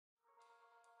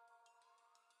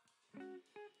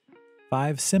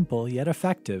5 simple yet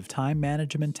effective time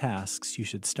management tasks you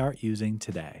should start using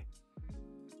today.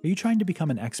 Are you trying to become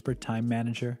an expert time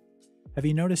manager? Have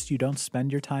you noticed you don't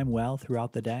spend your time well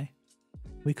throughout the day?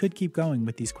 We could keep going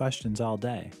with these questions all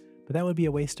day, but that would be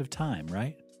a waste of time,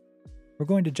 right? We're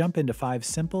going to jump into 5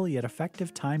 simple yet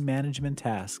effective time management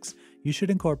tasks you should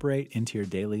incorporate into your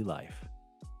daily life.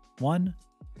 1.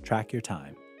 Track your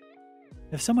time.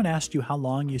 If someone asked you how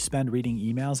long you spend reading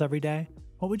emails every day,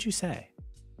 what would you say?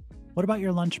 What about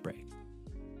your lunch break?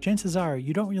 Chances are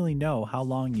you don't really know how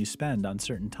long you spend on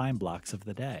certain time blocks of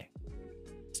the day.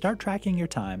 Start tracking your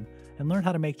time and learn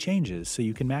how to make changes so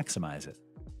you can maximize it.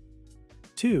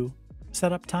 2.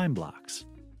 Set up time blocks.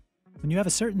 When you have a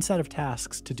certain set of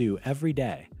tasks to do every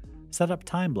day, set up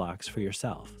time blocks for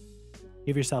yourself.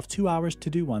 Give yourself 2 hours to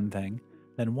do one thing,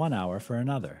 then 1 hour for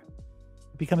another.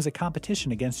 It becomes a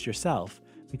competition against yourself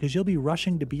because you'll be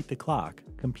rushing to beat the clock,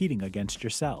 competing against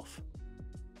yourself.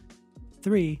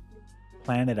 3.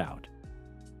 Plan it out.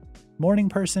 Morning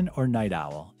person or night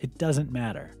owl, it doesn't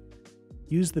matter.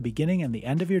 Use the beginning and the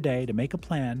end of your day to make a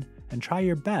plan and try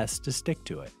your best to stick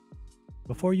to it.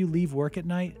 Before you leave work at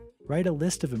night, write a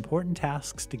list of important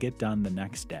tasks to get done the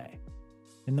next day.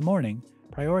 In the morning,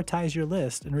 prioritize your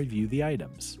list and review the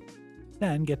items.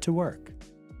 Then get to work.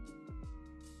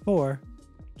 4.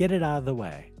 Get it out of the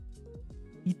way.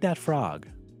 Eat that frog.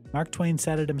 Mark Twain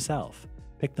said it himself.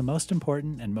 Pick the most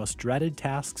important and most dreaded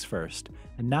tasks first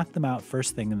and knock them out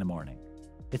first thing in the morning.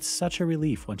 It's such a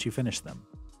relief once you finish them.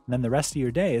 And then the rest of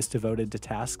your day is devoted to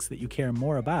tasks that you care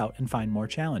more about and find more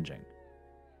challenging.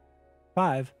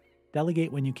 5.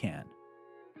 Delegate when you can.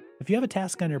 If you have a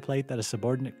task on your plate that a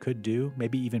subordinate could do,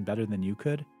 maybe even better than you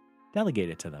could,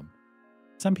 delegate it to them.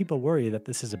 Some people worry that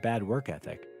this is a bad work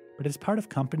ethic, but it's part of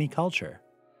company culture.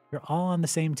 You're all on the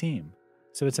same team,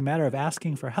 so it's a matter of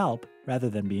asking for help rather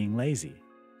than being lazy.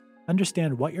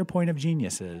 Understand what your point of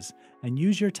genius is and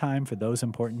use your time for those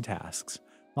important tasks,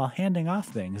 while handing off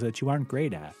things that you aren't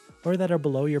great at or that are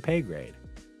below your pay grade.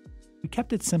 We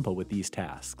kept it simple with these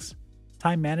tasks.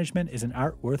 Time management is an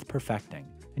art worth perfecting,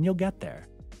 and you'll get there.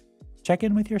 Check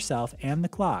in with yourself and the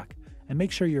clock, and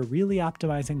make sure you're really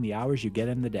optimizing the hours you get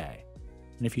in the day.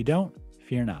 And if you don't,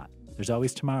 fear not. There's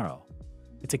always tomorrow.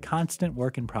 It's a constant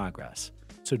work in progress,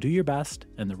 so do your best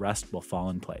and the rest will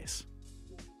fall in place.